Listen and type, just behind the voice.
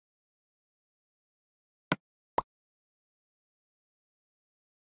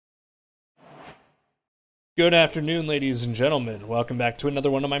Good afternoon, ladies and gentlemen. Welcome back to another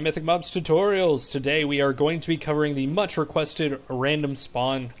one of my Mythic Mobs tutorials. Today we are going to be covering the much requested random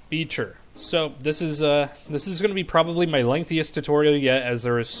spawn feature. So this is going to be probably my lengthiest tutorial yet, as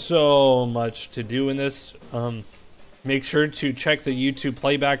there is so much to do in this. Make sure to check the YouTube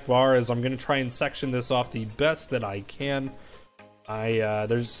playback bar, as I'm going to try and section this off the best that I can.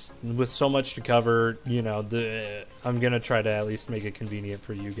 There's with so much to cover, I'm going to try to at least make it convenient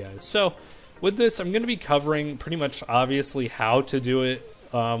for you guys. So with this, I'm going to be covering pretty much obviously how to do it,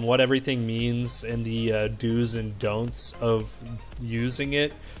 what everything means, and the do's and don'ts of using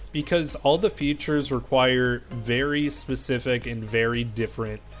it, because all the features require very specific and very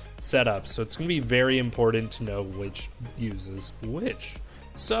different setups, so it's going to be very important to know which uses which.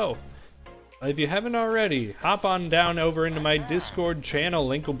 So if you haven't already, hop on down over into my Discord channel.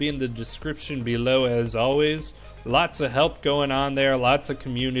 Link will be in the description below as always. Lots of help going on there, lots of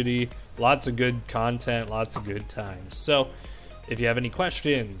community, lots of good content, lots of good times. So if you have any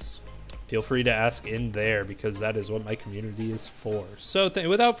questions, feel free to ask in there, because that is what my community is for. So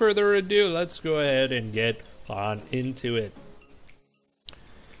without further ado, let's go ahead and get on into it.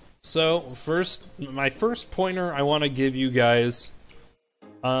 So my first pointer I want to give you guys,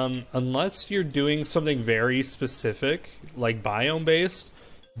 unless you're doing something very specific, like biome based,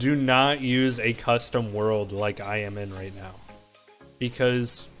 do not use a custom world like I am in right now.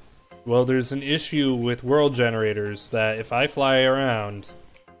 Because, well, there's an issue with world generators that if I fly around,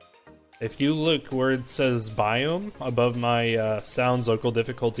 if you look where it says biome above my sounds, local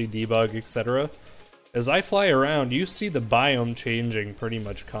difficulty, debug, etc., as I fly around, you see the biome changing pretty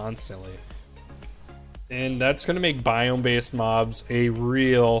much constantly. And that's going to make biome-based mobs a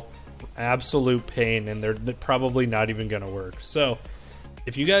real, absolute pain, and they're probably not even going to work. So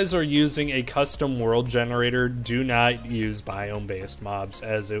if you guys are using a custom world generator, do not use biome-based mobs,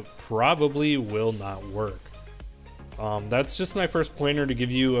 as it probably will not work. That's just my first pointer to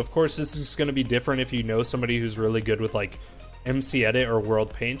give you. Of course, this is going to be different if you know somebody who's really good with like MC Edit or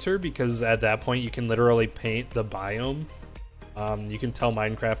World Painter, because at that point you can literally paint the biome. You can tell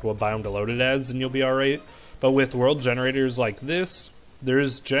Minecraft what biome to load it as and you'll be alright. But with world generators like this,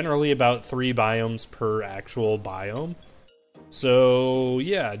 there's generally about 3 biomes per actual biome. So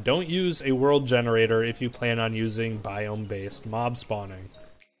yeah, don't use a world generator if you plan on using biome-based mob spawning.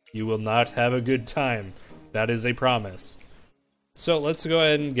 You will not have a good time. That is a promise. So let's go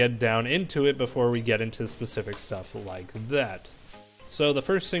ahead and get down into it before we get into specific stuff like that. So the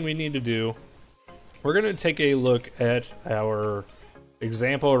first thing we need to do, we're going to take a look at our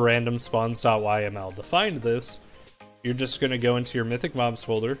example RandomSpawns.yml. To find this, you're just going to go into your Mythic Mobs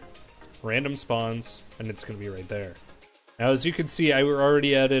folder, Random Spawns, and it's going to be right there. Now, as you can see, I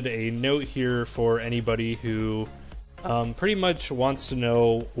already added a note here for anybody who pretty much wants to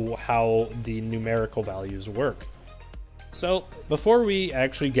know how the numerical values work. So before we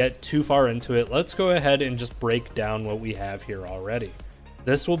actually get too far into it, let's go ahead and just break down what we have here already.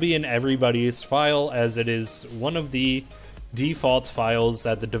 This will be in everybody's file, as it is one of the default files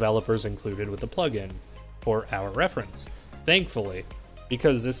that the developers included with the plugin for our reference. Thankfully,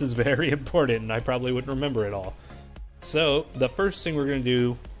 because this is very important and I probably wouldn't remember it all. So the first thing we're going to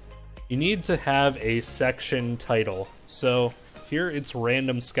do, you need to have a section title. So here it's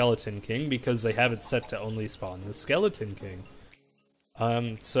Random Skeleton King, because they have it set to only spawn the Skeleton King.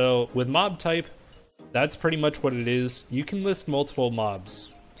 So with mob type, that's pretty much what it is. You can list multiple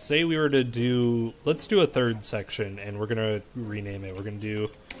mobs. Say we were to do, let's do a third section, and we're gonna rename it. We're gonna do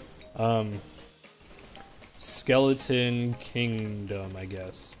Skeleton Kingdom, I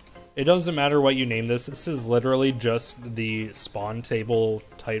guess. It doesn't matter what you name this. This is literally just the spawn table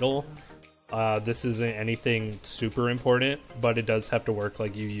title. This isn't anything super important, but it does have to work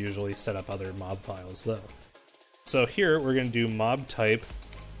like you usually set up other mob files though. So here we're gonna do mob type,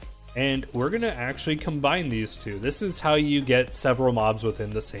 and we're going to actually combine these two. This is how you get several mobs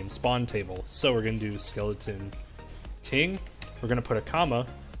within the same spawn table. So we're going to do Skeleton King, we're going to put a comma,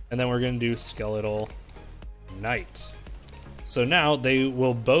 and then we're going to do Skeletal Knight. So now they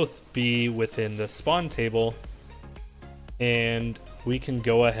will both be within the spawn table, and we can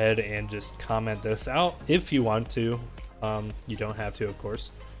go ahead and just comment this out if you want to. You don't have to, of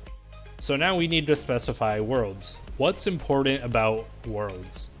course. So now we need to specify worlds. What's important about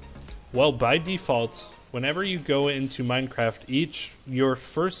worlds? Well, by default, whenever you go into Minecraft, your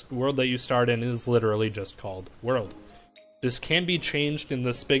first world that you start in is literally just called world. This can be changed in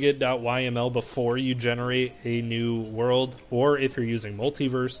the spigot.yml before you generate a new world, or if you're using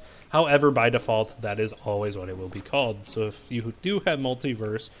multiverse. However, by default, that is always what it will be called. So if you do have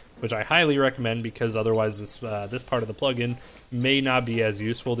multiverse, which I highly recommend, because otherwise this part of the plugin may not be as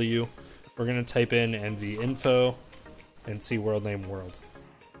useful to you, we're gonna type in nv info and see world name world.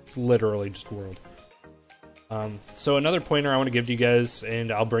 It's literally just world. So another pointer I want to give to you guys,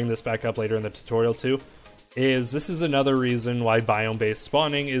 and I'll bring this back up later in the tutorial too, is this is another reason why biome-based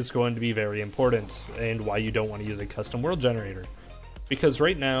spawning is going to be very important, and why you don't want to use a custom world generator. Because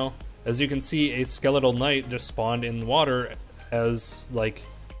right now, as you can see, a skeletal knight just spawned in the water as, like,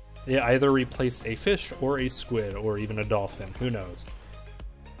 it either replaced a fish or a squid or even a dolphin, who knows.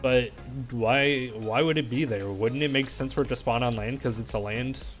 But why would it be there? Wouldn't it make sense for it to spawn on land because it's a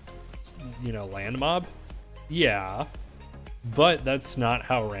land, you know, land mob? Yeah, but that's not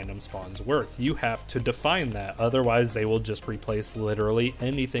how random spawns work. You have to define that, otherwise they will just replace literally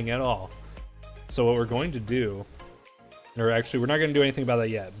anything at all. So what we're going to do, or actually we're not going to do anything about that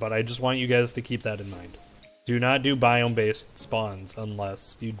yet, but I just want you guys to keep that in mind. Do not do biome-based spawns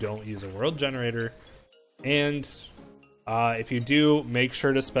unless you don't use a world generator, and if you do, make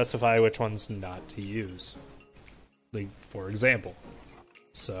sure to specify which ones not to use, like, for example.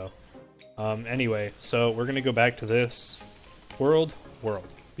 So anyway, so we're gonna go back to this world,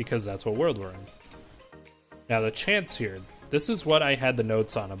 because that's what world we're in. Now the chance here, this is what I had the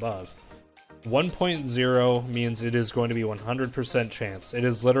notes on above. 1.0 means it is going to be 100% chance. It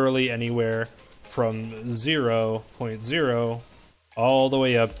is literally anywhere from 0.0 all the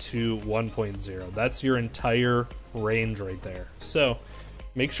way up to 1.0. That's your entire range right there. So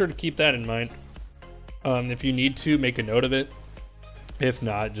make sure to keep that in mind. If you need to, make a note of it. If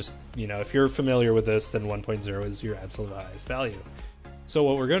not, just, you know, if you're familiar with this, then 1.0 is your absolute highest value. So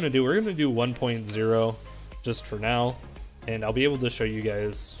what we're going to do, 1.0 just for now, and I'll be able to show you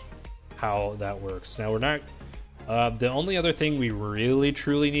guys how that works. Now we're not, the only other thing we really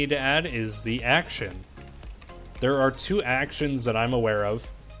truly need to add is the action. There are two actions that I'm aware of.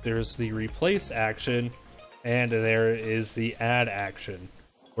 There's the replace action, and there is the add action.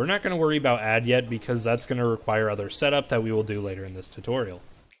 We're not going to worry about add yet because that's going to require other setup that we will do later in this tutorial.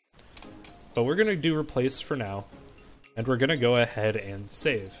 But we're going to do replace for now, and we're going to go ahead and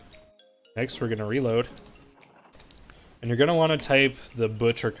save. Next, we're going to reload, and you're going to want to type the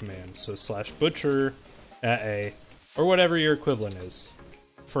butcher command. So /butcher at a, or whatever your equivalent is.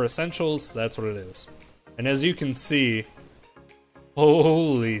 For essentials, that's what it is. And as you can see,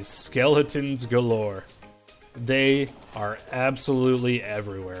 holy skeletons galore. They are absolutely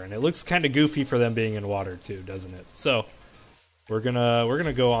everywhere, and it looks kind of goofy for them being in water too, doesn't it? So we're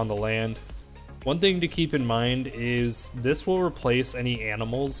gonna go on the land. One thing to keep in mind is this will replace any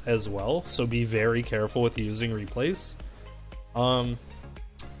animals as well, so be very careful with using replace. And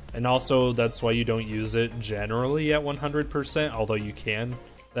also that's why you don't use it generally at 100%, although you can.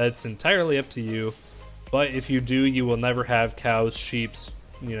 That's entirely up to you. But if you do, you will never have cows, sheep,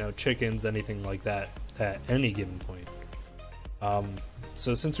 you know, chickens, anything like that at any given point.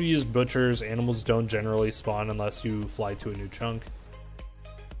 So since we use butchers, animals don't generally spawn unless you fly to a new chunk.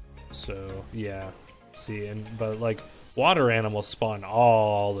 So yeah, see, but like water animals spawn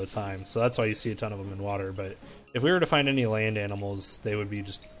all the time, so that's why you see a ton of them in water. But if we were to find any land animals, they would be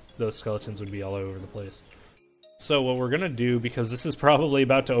just, those skeletons would be all over the place. So what we're gonna do, because this is probably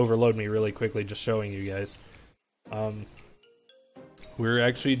about to overload me really quickly, just showing you guys, we're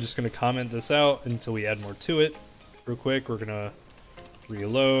actually just gonna comment this out until we add more to it. Real quick, we're gonna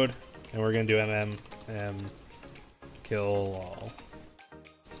reload, and we're gonna do kill all.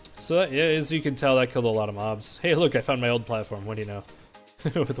 So that, yeah, as you can tell, that killed a lot of mobs. Hey, look, I found my old platform. What do you know?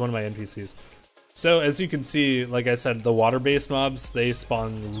 With one of my NPCs. So as you can see, like I said, the water-based mobs, they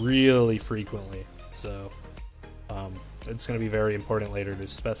spawn really frequently. So it's going to be very important later to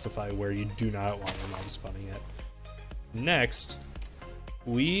specify where you do not want your mobs spawning at. Next,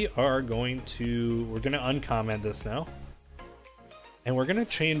 we're going to uncomment this now. And we're going to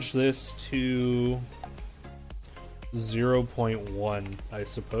change this to 0.1, I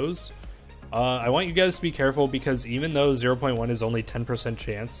suppose. I want you guys to be careful because even though 0.1 is only 10%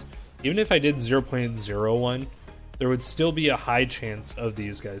 chance, even if I did 0.01, there would still be a high chance of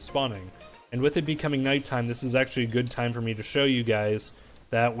these guys spawning. And with it becoming nighttime, this is actually a good time for me to show you guys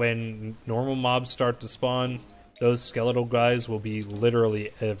that when normal mobs start to spawn, those skeletal guys will be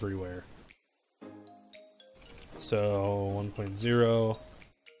literally everywhere. So 1.0,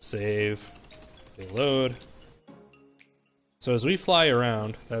 save, reload. So as we fly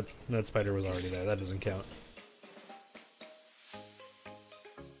around, that spider was already there, that doesn't count.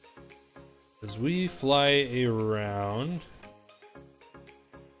 As we fly around...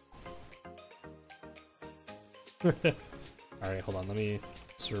 Alright, hold on, let me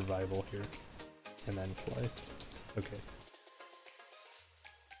survival here. And then fly. Okay.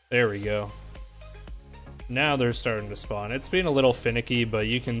 There we go. Now they're starting to spawn. It's been a little finicky, but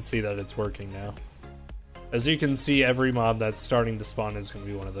you can see that it's working now. As you can see, every mob that's starting to spawn is going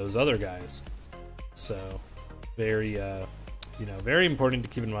to be one of those other guys. So, very, you know, very important to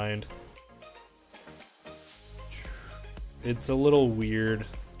keep in mind. It's a little weird.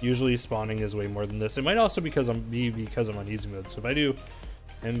 Usually spawning is way more than this. It might also be because I'm on easy mode. So if I do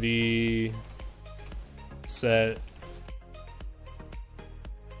MV set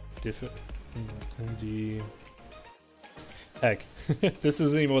MV, heck, this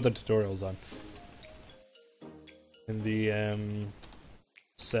isn't even what the tutorial's on. MVM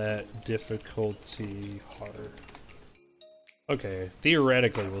set difficulty hard. Okay,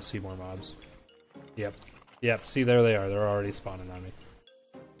 theoretically we'll see more mobs. Yep, see, there they are. They're already spawning on me.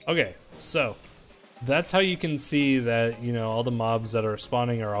 Okay, so that's how you can see that, you know, all the mobs that are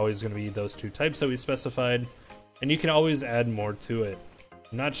spawning are always going to be those two types that we specified, and you can always add more to it.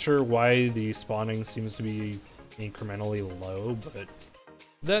 I'm not sure why the spawning seems to be incrementally low, but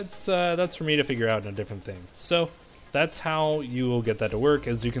that's for me to figure out in a different thing. So that's how you will get that to work.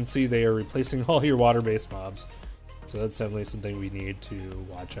 As you can see, they are replacing all your water-based mobs, so that's definitely something we need to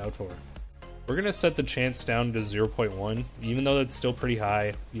watch out for. We're going to set the chance down to 0.1, even though that's still pretty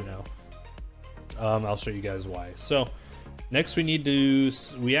high, you know. I'll show you guys why. So, next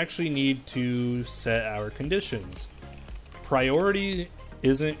we actually need to set our conditions. Priority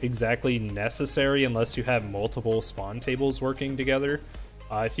isn't exactly necessary unless you have multiple spawn tables working together.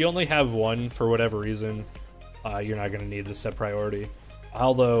 If you only have one, for whatever reason, you're not going to need to set priority.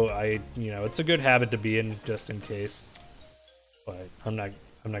 Although, you know, it's a good habit to be in just in case. But I'm not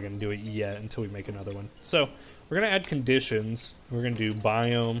going to do it yet until we make another one. So, we're going to add conditions. We're going to do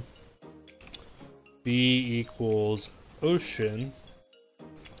biome B equals ocean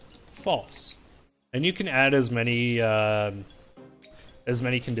false. And you can add as many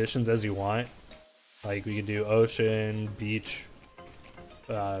conditions as you want. Like, we can do ocean, beach,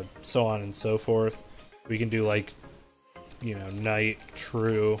 so on and so forth. We can do, like, you know, night,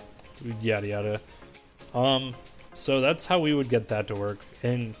 true, yada yada. So that's how we would get that to work.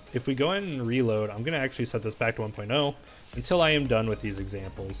 And if we go in and reload, I'm going to actually set this back to 1.0 until I am done with these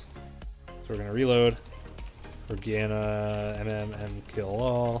examples. So we're going to reload, Organa, kill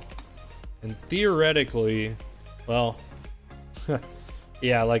all. And theoretically, well,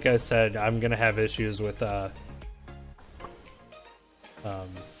 yeah, like I said, I'm going to have issues with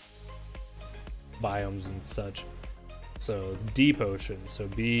biomes and such. So deep ocean, so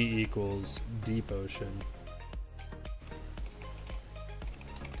B equals deep ocean.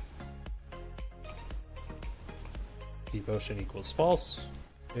 Deep ocean equals false.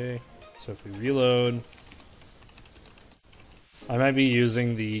 Okay, so if we reload, I might be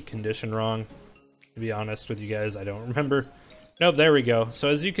using the condition wrong, to be honest with you guys. I don't remember. Nope, there we go. So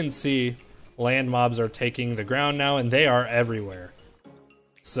as you can see, land mobs are taking the ground now, and they are everywhere.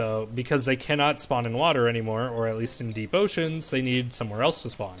 So because they cannot spawn in water anymore, or at least in deep oceans, they need somewhere else to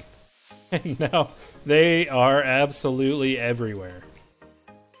spawn. And now they are absolutely everywhere.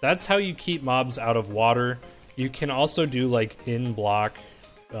 That's how you keep mobs out of water. You can also do, like, in-block,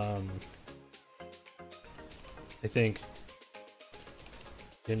 I think,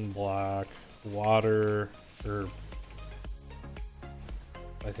 in-block, water, or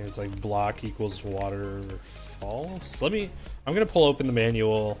I think it's like block equals water false. I'm gonna pull open the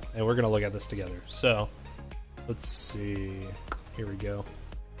manual, and we're gonna look at this together. So, let's see, here we go.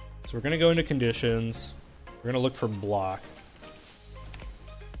 So we're gonna go into conditions, we're gonna look for block.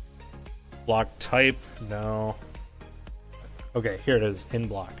 Block type, no. Okay, here it is, in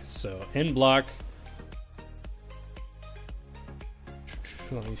block. So in block,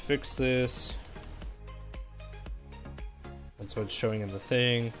 let me fix this. That's what's showing in the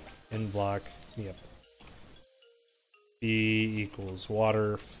thing. In block, yep. B equals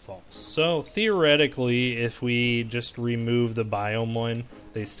water false. So theoretically, if we just remove the biome one,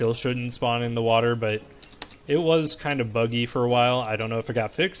 they still shouldn't spawn in the water, but it was kind of buggy for a while. I don't know if it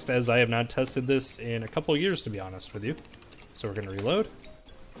got fixed, as I have not tested this in a couple years, to be honest with you. So we're going to reload.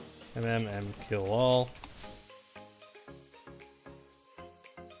 Kill all.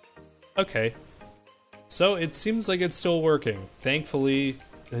 Okay. So it seems like it's still working. Thankfully,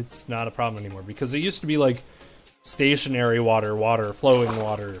 it's not a problem anymore, because it used to be like stationary water, flowing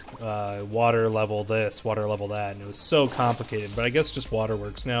water, water level this, water level that, and it was so complicated, but I guess just water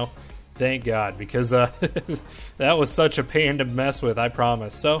works now. Thank God, because that was such a pain to mess with, I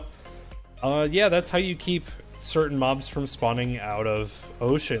promise. So, yeah, that's how you keep certain mobs from spawning out of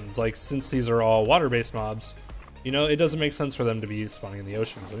oceans. Like, since these are all water-based mobs, you know, it doesn't make sense for them to be spawning in the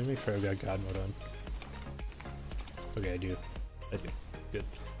oceans. Let me make sure I've got God mode on. Okay, I do. Good.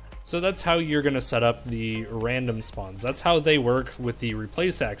 So that's how you're going to set up the random spawns. That's how they work with the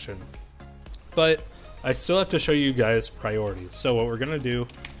replace action. But I still have to show you guys priorities. So what we're going to do,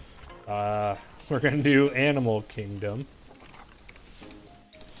 we're going to do Animal Kingdom.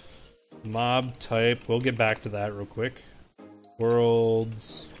 Mob type, we'll get back to that real quick.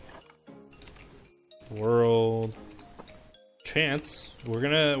 Worlds. World. Chance. We're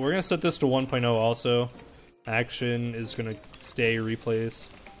gonna set this to 1.0 also. Action is gonna stay replace.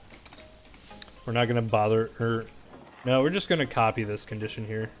 We're not gonna bother, no, we're just gonna copy this condition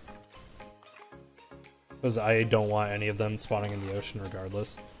here. Because I don't want any of them spawning in the ocean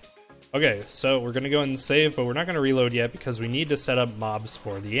regardless. Okay, so we're gonna go and save, but we're not gonna reload yet because we need to set up mobs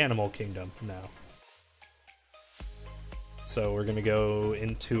for the Animal Kingdom now. So we're gonna go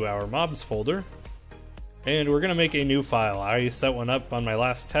into our mobs folder, and we're gonna make a new file. I set one up on my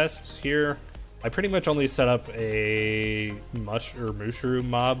last test here. I pretty much only set up a Mooshroom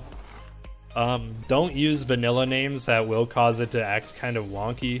mob. Don't use vanilla names, that will cause it to act kind of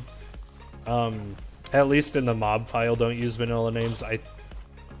wonky. At least in the mob file, don't use vanilla names.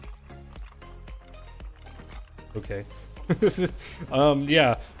 Okay.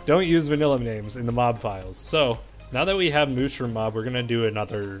 Yeah, don't use vanilla names in the mob files. So, now that we have Mooshroom mob, we're gonna do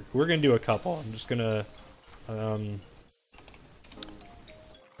a couple. I'm just gonna,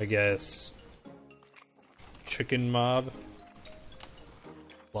 I guess, chicken mob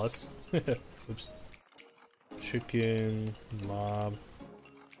plus, oops, chicken mob,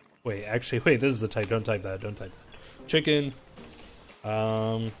 wait, this is the type, don't type that, chicken,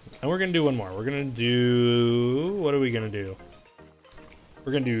 and we're gonna do one more. We're gonna do, what are we gonna do?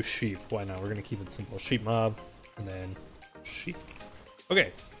 We're gonna do sheep, why not? We're gonna keep it simple, sheep mob, and then sheep.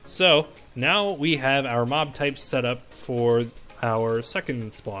 Okay, so now we have our mob types set up for our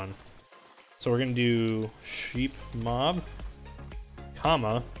second spawn. So we're gonna do sheep mob,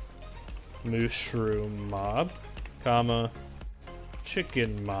 comma, Mooshroom mob, comma,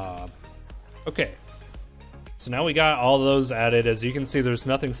 chicken mob. Okay, so now we got all those added. As you can see, there's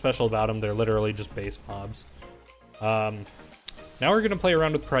nothing special about them. They're literally just base mobs. Now we're gonna play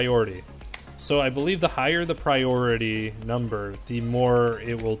around with priority. So I believe the higher the priority number, the more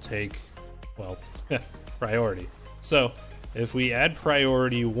it will take, well, priority. So if we add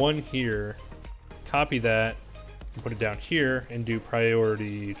priority 1 here, copy that, and put it down here, and do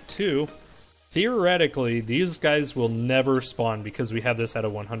priority 2, theoretically, these guys will never spawn because we have this at a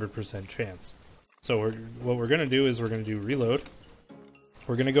 100% chance. So what we're going to do is we're going to do reload.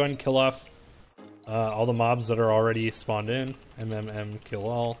 We're going to go ahead and kill off all the mobs that are already spawned in. MMM kill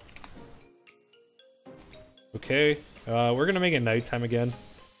all. Okay, we're going to make it nighttime again,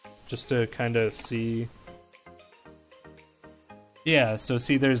 just to kind of see. Yeah, so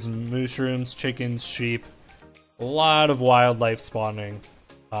see there's mushrooms, chickens, sheep, a lot of wildlife spawning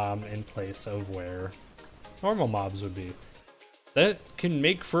in place of where normal mobs would be. That can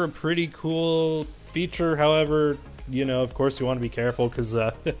make for a pretty cool feature, however, you know, of course you want to be careful because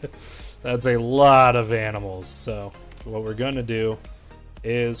that's a lot of animals. So what we're gonna do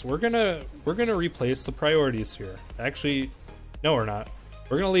is we're gonna replace the priorities here. Actually, no we're not.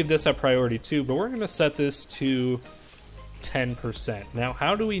 We're gonna leave this at priority 2, but we're gonna set this to 10%. Now,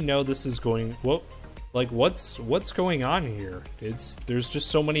 how do we know this is going, well, like what's going on here? There's just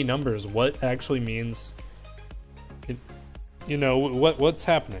so many numbers. What actually means, you know, what's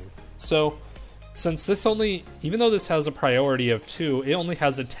happening? So since this only, even though this has a priority of 2, it only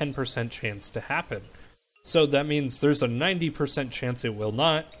has a 10% chance to happen. So that means there's a 90% chance it will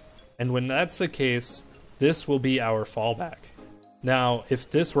not, and when that's the case, this will be our fallback. Now, if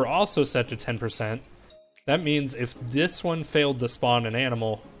this were also set to 10%, that means if this one failed to spawn an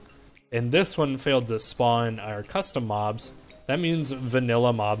animal, and this one failed to spawn our custom mobs, that means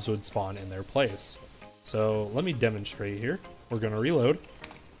vanilla mobs would spawn in their place. So let me demonstrate here. We're gonna reload.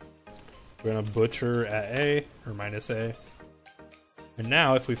 We're gonna butcher at A, or minus A. And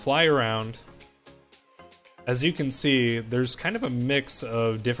now if we fly around, as you can see, there's kind of a mix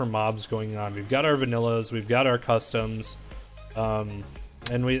of different mobs going on. We've got our vanillas, we've got our customs, and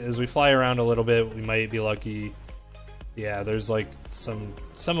as we fly around a little bit, we might be lucky. Yeah, there's like some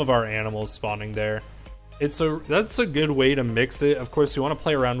of our animals spawning there. That's a good way to mix it. Of course, you want to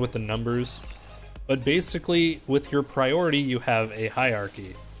play around with the numbers, but basically with your priority, you have a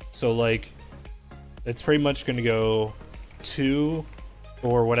hierarchy. So like, it's pretty much going to go 2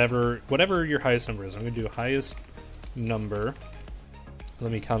 or whatever your highest number is. I'm going to do highest number.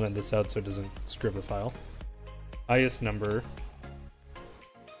 Let me comment this out so it doesn't screw up the file. Highest number.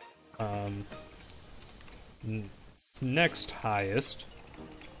 Next highest.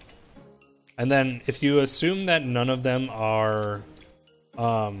 And then if you assume that none of them are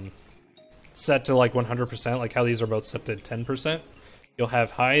set to like 100%, like how these are both set to 10%, you'll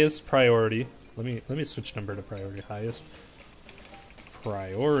have highest priority. Let me switch number to priority. Highest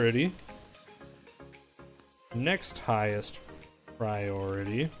priority. Next highest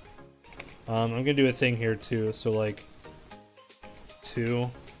priority. I'm gonna do a thing here too. So like 2,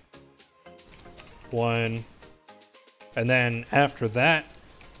 1, and then after that,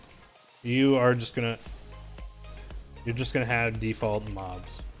 you're just gonna have default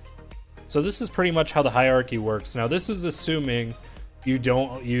mobs. So this is pretty much how the hierarchy works. Now this is assuming you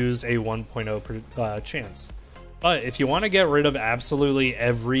don't use a 1.0 chance. But if you want to get rid of absolutely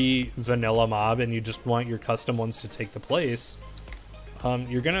every vanilla mob and you just want your custom ones to take the place,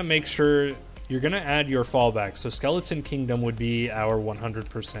 you're gonna make sure you're gonna add your fallback. So Skeleton Kingdom would be our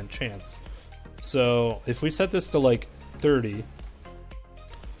 100% chance. So if we set this to like 30,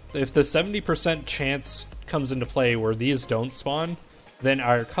 if the 70% chance comes into play where these don't spawn, then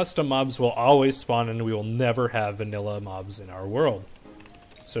our custom mobs will always spawn and we will never have vanilla mobs in our world.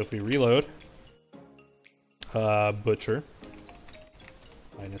 So if we reload, Butcher,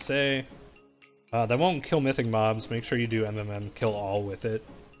 -A, that won't kill mythic mobs. Make sure you do MMM kill all with it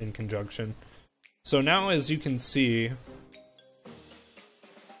in conjunction. So now as you can see,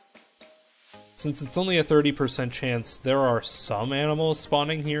 since it's only a 30% chance, there are some animals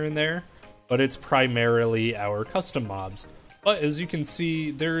spawning here and there, but it's primarily our custom mobs. But as you can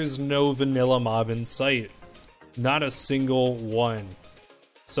see, there is no vanilla mob in sight. Not a single one.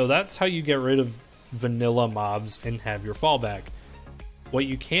 So that's how you get rid of vanilla mobs and have your fallback. What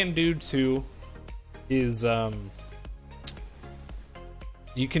you can do too is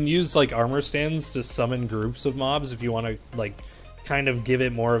you can use like armor stands to summon groups of mobs if you want to like kind of give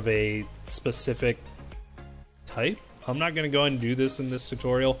it more of a specific type. I'm not going to go and do this in this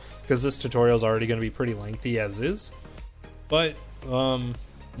tutorial because this tutorial is already going to be pretty lengthy as is. But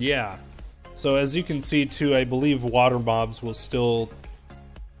yeah, so as you can see too, I believe water mobs will still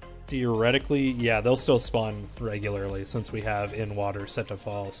theoretically, yeah, they'll still spawn regularly since we have in water set to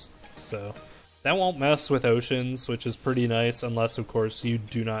false. So that won't mess with oceans, which is pretty nice, unless of course you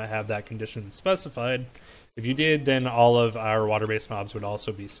do not have that condition specified. If you did, then all of our water-based mobs would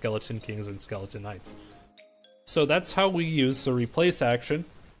also be Skeleton Kings and Skeleton Knights. So that's how we use the replace action.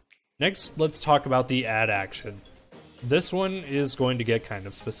 Next, let's talk about the add action. This one is going to get kind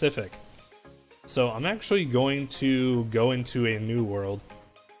of specific. So I'm actually going to go into a new world.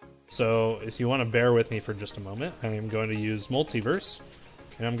 So if you want to bear with me for just a moment, I am going to use Multiverse,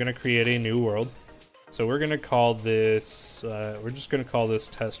 and I'm going to create a new world. So we're going to call this, we're just going to call this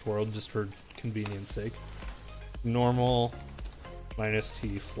test world just for convenience sake. Normal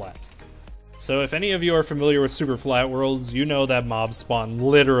 -T flat. So if any of you are familiar with super flat worlds, you know that mobs spawn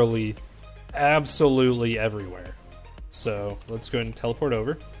literally absolutely everywhere. So let's go ahead and teleport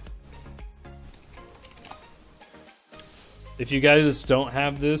over. If you guys don't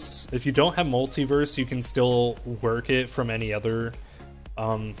have this, if you don't have Multiverse, you can still work it from any other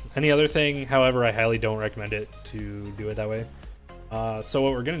thing. However, I highly don't recommend it to do it that way. So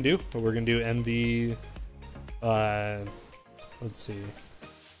what we're gonna do, MV, let's see,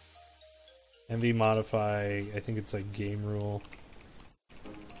 MV modify, I think it's like game rule.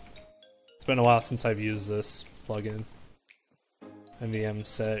 It's been a while since I've used this plugin. MVM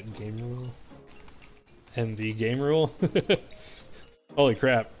set game rule. MV game rule. Holy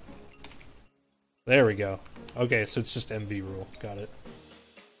crap. There we go. Okay, so it's just MV rule. Got it.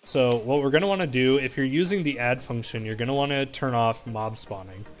 So what we're going to want to do, if you're using the add function, you're going to want to turn off mob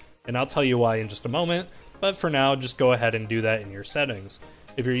spawning. And I'll tell you why in just a moment, but for now, just go ahead and do that in your settings.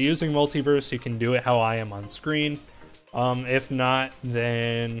 If you're using Multiverse, you can do it how I am on screen. If not,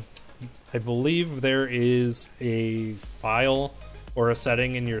 then I believe there is a file or a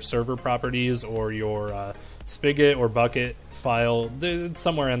setting in your server properties or your spigot or bucket file,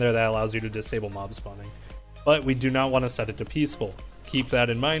 somewhere in there that allows you to disable mob spawning. But we do not want to set it to peaceful. Keep that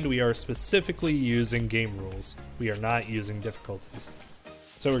in mind, we are specifically using game rules. We are not using difficulties.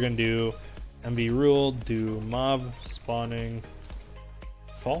 So we're going to do MV rule, do mob spawning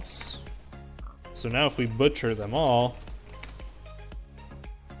false. So now if we butcher them all,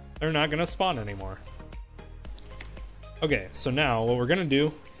 they're not going to spawn anymore. Okay, so now what we're gonna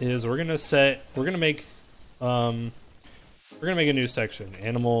do is we're gonna make a new section,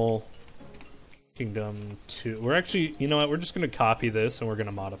 Animal Kingdom 2. We're actually, you know what? We're just gonna copy this and we're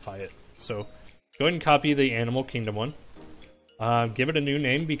gonna modify it. So go ahead and copy the Animal Kingdom one. Give it a new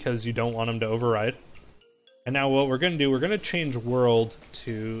name because you don't want them to override. And now what we're gonna do, we're gonna change world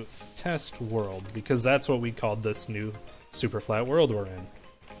to test world because that's what we called this new super flat world we're in.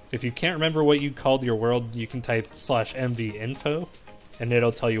 If you can't remember what you called your world, you can type /mvinfo and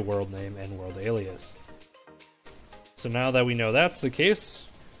it'll tell you world name and world alias. So now that we know that's the case,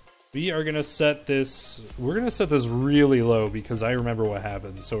 we are gonna set this, we're gonna set this really low because I remember what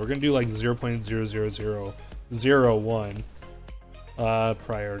happened. So we're gonna do like 0.00001,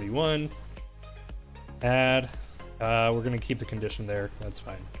 priority 1, add, we're gonna keep the condition there, that's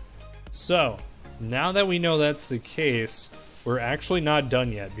fine. So, now that we know that's the case, we're actually not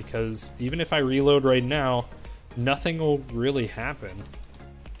done yet, because even if I reload right now, nothing will really happen.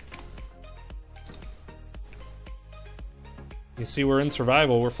 You see, we're in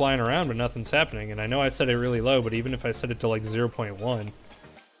survival, we're flying around, but nothing's happening, and I know I set it really low, but even if I set it to like 0.1,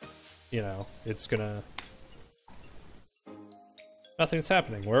 you know, it's gonna... Nothing's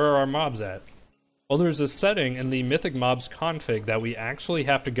happening. Where are our mobs at? Well, there's a setting in the Mythic mobs config that we actually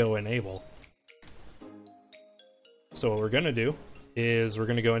have to go enable. So what we're gonna do is we're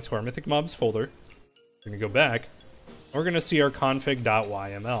gonna go into our Mythic mobs folder, we're gonna go back, and we're gonna see our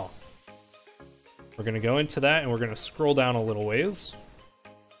config.yml. We're gonna go into that and we're gonna scroll down a little ways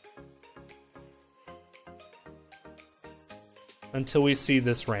until we see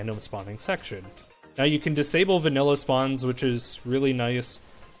this random spawning section. Now you can disable vanilla spawns, which is really nice.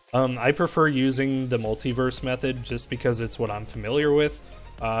 I prefer using the multiverse method just because it's what I'm familiar with.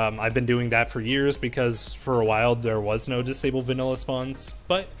 I've been doing that for years because for a while there was no disable vanilla spawns,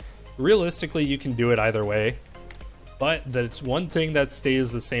 but realistically you can do it either way. But the one thing that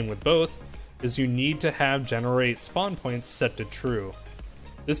stays the same with both is you need to have generate spawn points set to true.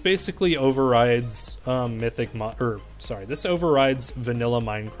 This basically overrides this overrides vanilla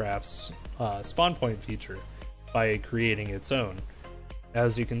Minecraft's spawn point feature by creating its own.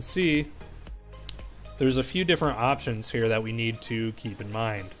 As you can see, there's a few different options here that we need to keep in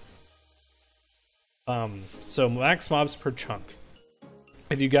mind. So max mobs per chunk.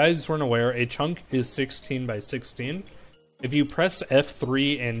 If you guys weren't aware, a chunk is 16 by 16. If you press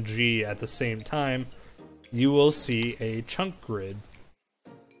F3 and G at the same time, you will see a chunk grid.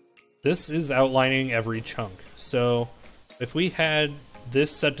 This is outlining every chunk. So if we had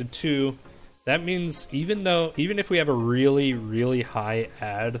this set to 2, that means even if we have a really high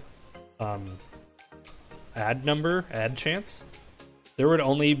add chance, there would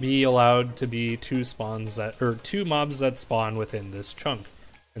only be allowed to be 2 mobs that spawn within this chunk,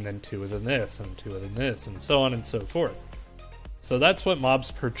 and then 2 within this, and 2 within this, and so on and so forth. So that's what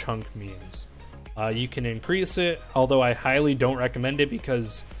mobs per chunk means. You can increase it, although I highly don't recommend it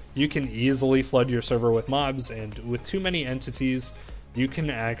because you can easily flood your server with mobs, and with too many entities, you can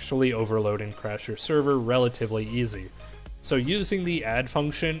actually overload and crash your server relatively easy. So using the add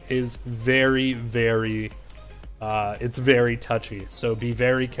function is very touchy, so be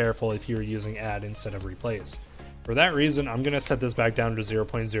very careful if you're using add instead of replace. For that reason, I'm going to set this back down to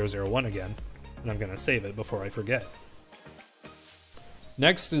 0.001 again, and I'm going to save it before I forget.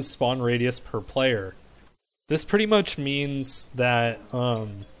 Next is spawn radius per player. This pretty much means that,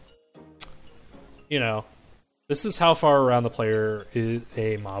 you know, this is how far around the player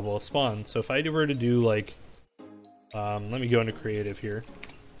a mob will spawn. So if I were to do like, let me go into creative here,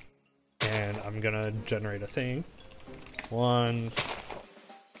 and I'm gonna generate a thing. What's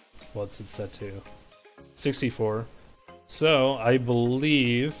it set to? 64. So I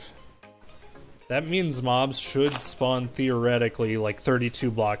believe that means mobs should spawn theoretically like 32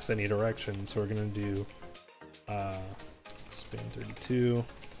 blocks any direction. So we're gonna do span 32,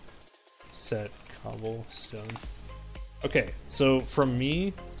 set cobblestone. Okay, so from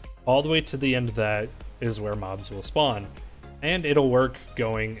me all the way to the end of that is where mobs will spawn, and it'll work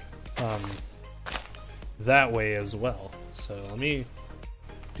going that way as well. So let me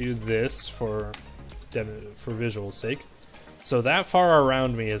do this for visual sake. So that far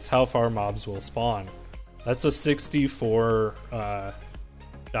around me is how far mobs will spawn. That's a 64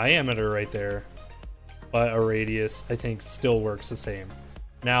 diameter right there, but a radius I think still works the same.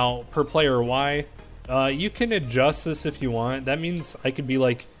 Now per player Y, you can adjust this if you want. That means I could be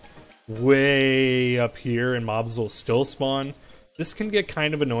like way up here and mobs will still spawn. This can get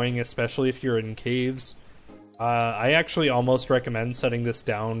kind of annoying, especially if you're in caves. I actually almost recommend setting this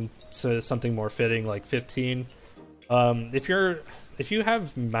down to something more fitting, like 15. If you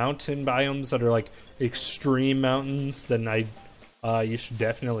have mountain biomes that are like extreme mountains, then you should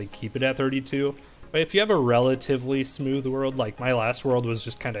definitely keep it at 32. But if you have a relatively smooth world, like my last world was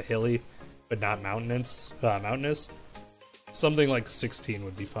just kind of hilly, but not mountainous, something like 16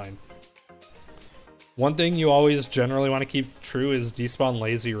 would be fine. One thing you always generally want to keep true is despawn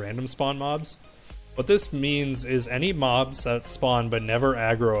lazy random spawn mobs. What this means is any mobs that spawn but never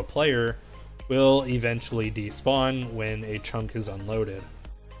aggro a player will eventually despawn when a chunk is unloaded.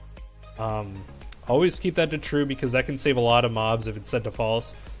 Always keep that to true because that can save a lot of mobs if it's set to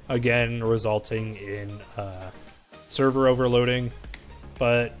false, again resulting in server overloading,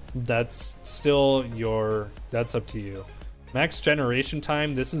 but that's still that's up to you. Max generation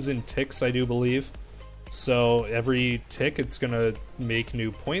time, this is in ticks, I do believe. So every tick, it's gonna make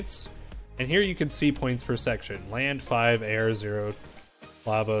new points. And here you can see points per section. Land 5, air 0,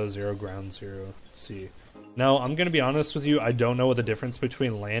 lava 0, ground 0, sea. Now, I'm gonna be honest with you, I don't know what the difference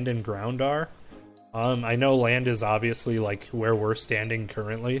between land and ground are. I know land is obviously like where we're standing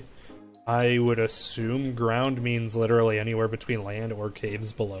currently. I would assume ground means literally anywhere between land or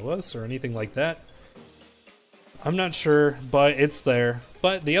caves below us or anything like that. I'm not sure, but it's there.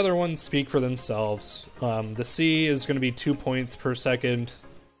 But the other ones speak for themselves. The sea is going to be 2 points per second,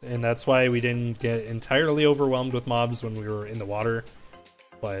 and that's why we didn't get entirely overwhelmed with mobs when we were in the water.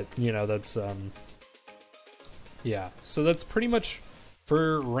 But, you know, that's, yeah. So that's pretty much,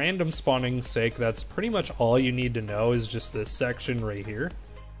 for random spawning's sake, that's pretty much all you need to know is just this section right here.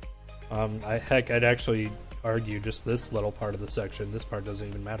 Heck, I'd actually argue just this little part of the section. This part doesn't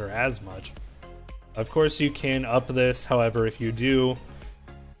even matter as much. Of course, you can up this, however, if you do,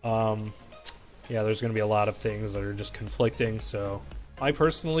 yeah, there's going to be a lot of things that are just conflicting, so I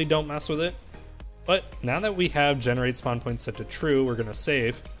personally don't mess with it. But now that we have generate spawn points set to true, we're going to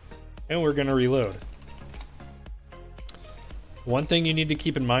save, and we're going to reload. One thing you need to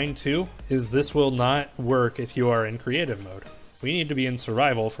keep in mind, too, is this will not work if you are in creative mode. We need to be in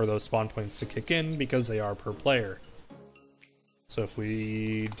survival for those spawn points to kick in, because they are per player. So if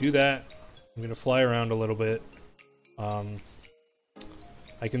we do that, I'm going to fly around a little bit.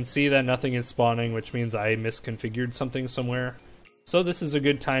 I can see that nothing is spawning, which means I misconfigured something somewhere. So this is a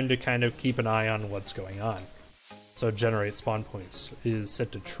good time to kind of keep an eye on what's going on. So generate spawn points is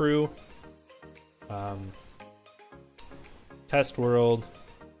set to true. Test world.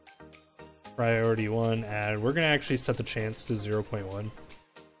 Priority 1, and we're going to actually set the chance to 0.1.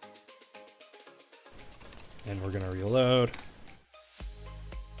 And we're going to reload.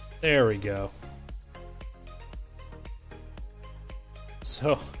 There we go.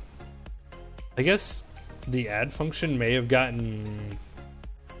 So, I guess the add function may have gotten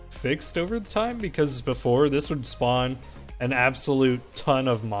fixed over the time, because before this would spawn an absolute ton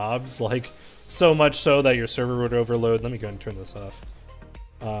of mobs, like so much so that your server would overload. Let me go ahead and turn this off.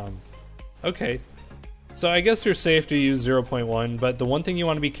 Okay, so I guess you're safe to use 0.1, but the one thing you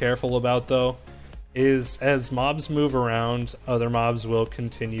want to be careful about though is as mobs move around, other mobs will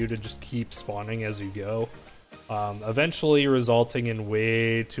continue to just keep spawning as you go, eventually resulting in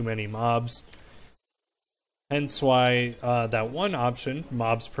way too many mobs. Hence why that one option,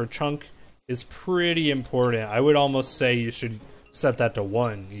 mobs per chunk, is pretty important. I would almost say you should set that to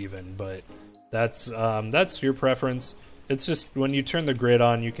 1 even, but that's your preference. It's just when you turn the grid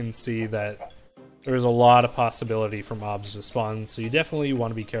on, you can see that there's a lot of possibility for mobs to spawn, so you definitely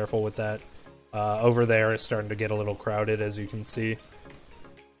want to be careful with that. Over there it's starting to get a little crowded, as you can see.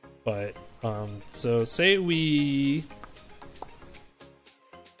 But, so say we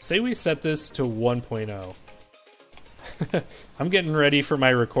set this to 1.0. I'm getting ready for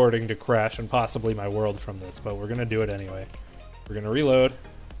my recording to crash and possibly my world from this, but we're going to do it anyway. We're going to reload.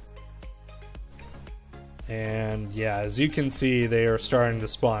 And yeah, as you can see, they are starting to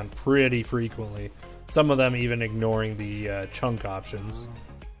spawn pretty frequently. Some of them even ignoring the chunk options.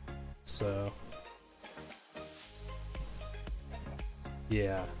 So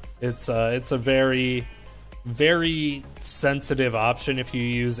yeah, it's a very, very sensitive option if you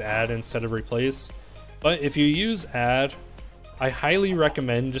use add instead of replace. But if you use add, I highly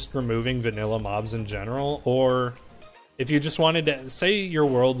recommend just removing vanilla mobs in general, or if you just wanted to, say your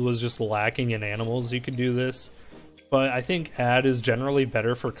world was just lacking in animals, you could do this. But I think add is generally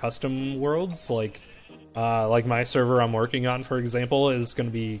better for custom worlds, like my server I'm working on, for example, is going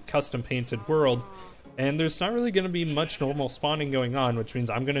to be custom painted world, and there's not really going to be much normal spawning going on, which means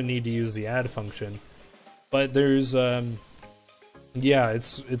I'm going to need to use the add function. But there's, yeah,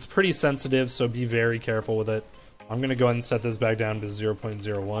 it's pretty sensitive, so be very careful with it. I'm going to go ahead and set this back down to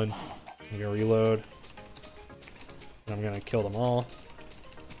 0.01. I'm going to reload. I'm gonna kill them all.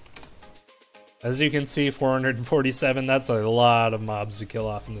 As you can see, 447, that's a lot of mobs to kill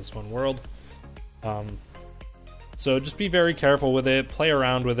off in this one world. So just be very careful with it, play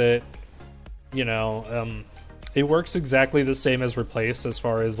around with it. You know, it works exactly the same as replace as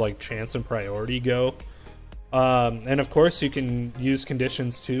far as like chance and priority go. And of course you can use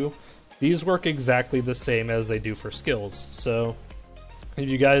conditions too. These work exactly the same as they do for skills. So if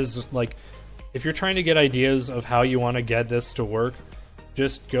you guys like, if you're trying to get ideas of how you want to get this to work,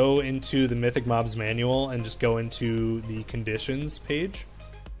 just go into the Mythic Mobs manual and just go into the conditions page.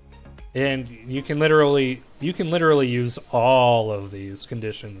 And you can literally use all of these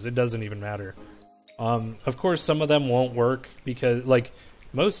conditions. It doesn't even matter. Of course, some of them won't work because, like,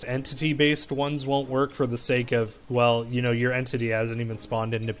 most entity-based ones won't work for the sake of, well, you know, your entity hasn't even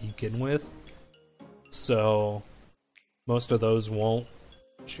spawned in to begin with. So, most of those won't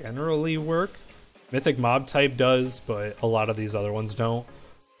generally work. Mythic mob type does, but a lot of these other ones don't.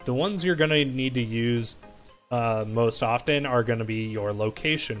 The ones you're going to need to use most often are going to be your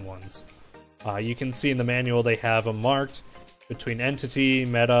location ones. You can see in the manual they have them marked between entity,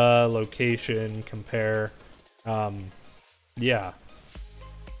 meta, location, compare. Yeah.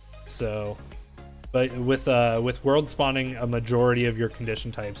 So, but with world spawning, a majority of your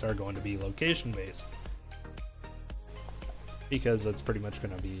condition types are going to be location based, because that's pretty much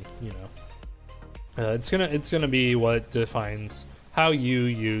going to be, you know, it's gonna be what defines how you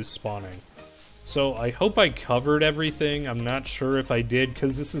use spawning. So I hope I covered everything. I'm not sure if I did,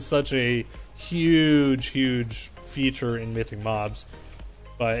 because this is such a huge feature in Mythic Mobs.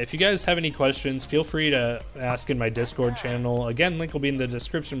 But if you guys have any questions, feel free to ask in my Discord channel. Again, link will be in the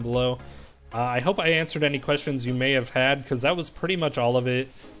description below. I hope I answered any questions you may have had, because that was pretty much all of it,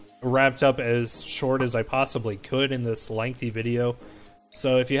 wrapped up as short as I possibly could in this lengthy video.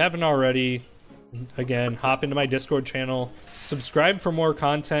 So if you haven't already, again, hop into my Discord channel, subscribe for more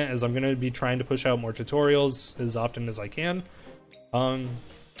content, as I'm going to be trying to push out more tutorials as often as I can.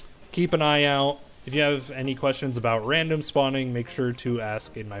 Keep an eye out. If you have any questions about random spawning, make sure to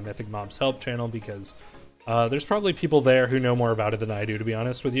ask in my Mythic Mobs help channel, because there's probably people there who know more about it than I do, to be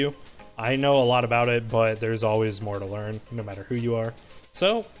honest with you. I know a lot about it, but there's always more to learn, no matter who you are.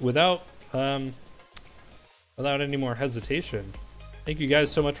 So, without any more hesitation, thank you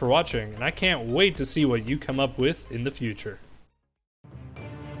guys so much for watching, and I can't wait to see what you come up with in the future.